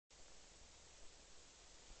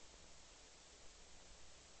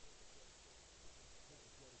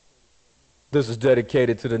This is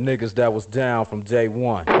dedicated to the niggas that was down from day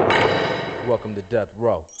one. Welcome to Death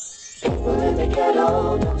Row. People in the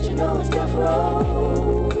ghetto, don't you know it's Death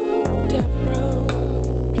Row? Death Row.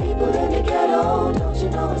 People in the ghetto, don't you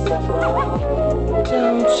know it's Death Row?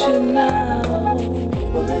 Don't you know?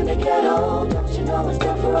 People in the ghetto, don't you know it's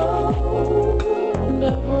Death Row?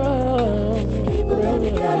 Death Row. People in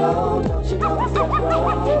the ghetto, don't you know it's Death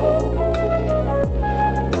Row?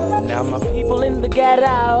 Now my people in the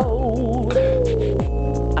ghetto,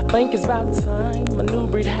 I think it's about time a new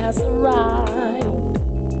breed has arrived.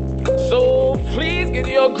 So please get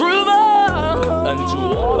your groove on. And to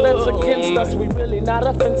all that's against us, we really not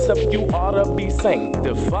offensive. You ought to be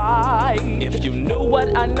sanctified. If you knew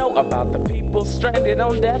what I know about the people stranded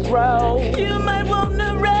on death row, you might want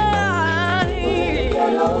to ride.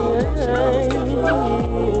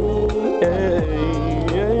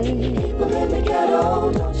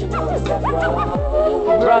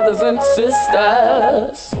 Brothers and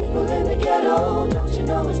sisters, people in the ghetto, don't you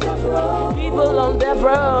know it's Death Row? people on death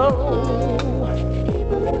row,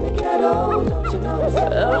 People in the ghetto, don't you know it's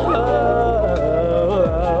Death Row?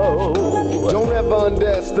 Don't ever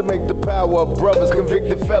underestimate the power of brothers,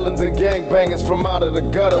 convicted felons and gangbangers from out of the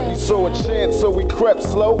gutter. We saw a chance, so we crept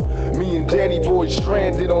slow. Me and Danny Boy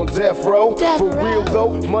stranded on death row. For real though,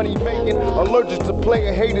 money making, allergic to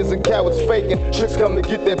player haters and cowards faking. Tricks come to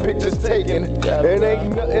get their pictures taken. And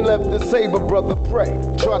ain't nothing left to say but brother pray.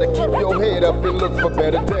 Try to keep your head up and look for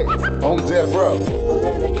better days on death row. People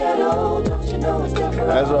in the ghetto, don't you know it's Death Row?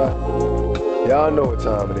 That's right. Y'all know what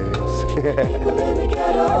time it is. People in the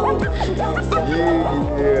ghetto, don't you know it's Death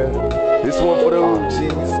Row? Yeah. This one for the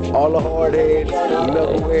OGs, all the hard heads, the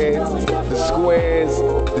knuckleheads, the squares,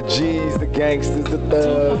 the G's, the gangsters, the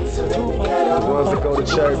thugs, the ones that go to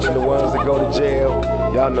church and the ones that go to jail.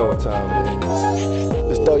 Y'all know what time it is.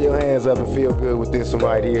 Just throw your hands up and feel good with this one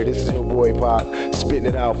right here. This is your boy Pop, spitting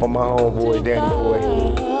it out for my homeboy Danny Boy,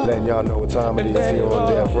 letting y'all know what time it is here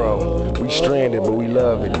on Death Row. We stranded, but we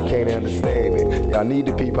love it. You can't understand it. Y'all need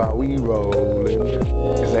to peep how we rollin'.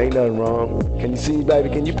 Cause ain't nothing wrong. Can you see, baby?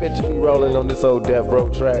 Can you picture me rolling on this old Death Row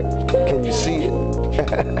track? Can you see it?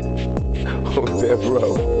 On Death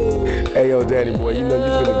Row. Hey, yo, Danny Boy, you know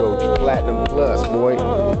you finna go platinum plus, boy.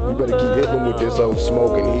 You better keep hitting with this old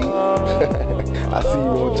smoking heat. I see you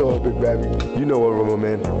on tour, big baby. You know what, Roma,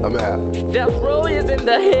 man. I'm out. death row is in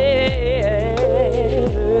the head.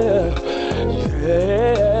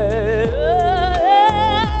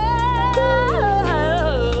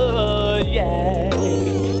 Yeah.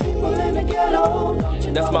 People in the ghetto, don't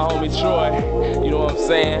you That's know my it's homie Death Troy. Row? You know what I'm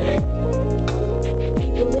saying?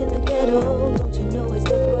 People in the ghetto, don't you know it's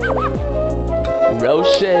Death Row?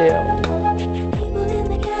 Rochelle, People in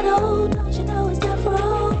the ghetto, don't you know it's Death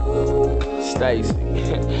Row? Stacy.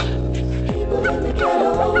 People in the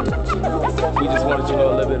ghetto, don't you know it's Death We just Row? wanted you to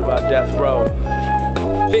know a little bit about Death Row.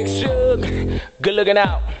 Big Suge, good looking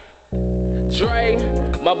out. Dre,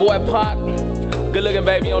 my boy Pop, good looking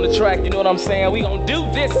baby on the track. You know what I'm saying? We gon' do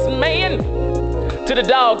this, man. To the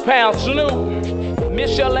Dog Pound, Snoop,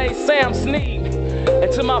 Miss Chalet, Sam Sneed,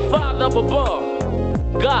 and to my father up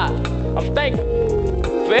above, God, I'm thankful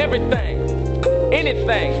for everything,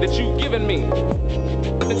 anything that you've given me.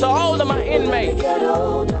 And to all of my inmates,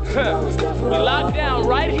 we locked down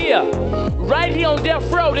right here on Death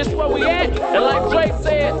Row. This is where we at. And like Dre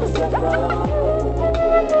said,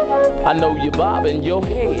 I know you're bobbing your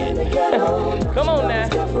head. Come on now.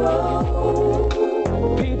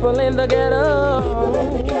 People in the ghetto.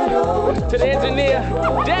 To the engineer,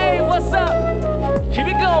 Dave, what's up? Keep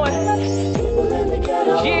it going.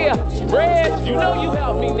 Yeah, Red, you know you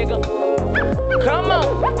helped me, nigga. Come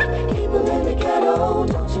on.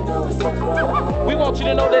 We want you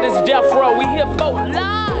to know that it's Death Row. We here for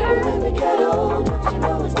live.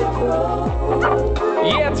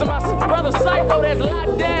 Yeah, to my brother Psycho that's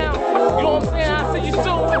locked down. You know what I'm saying? I'll see you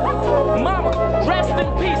soon. Mama, rest in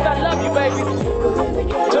peace. I love you, baby.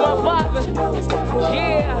 To my father,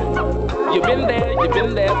 yeah. You've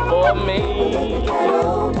been there for me.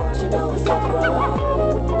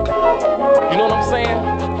 You know what I'm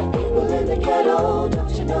saying? People in the ghetto,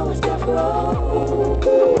 don't you know it's Death Row?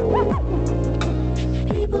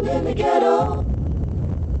 People in the ghetto.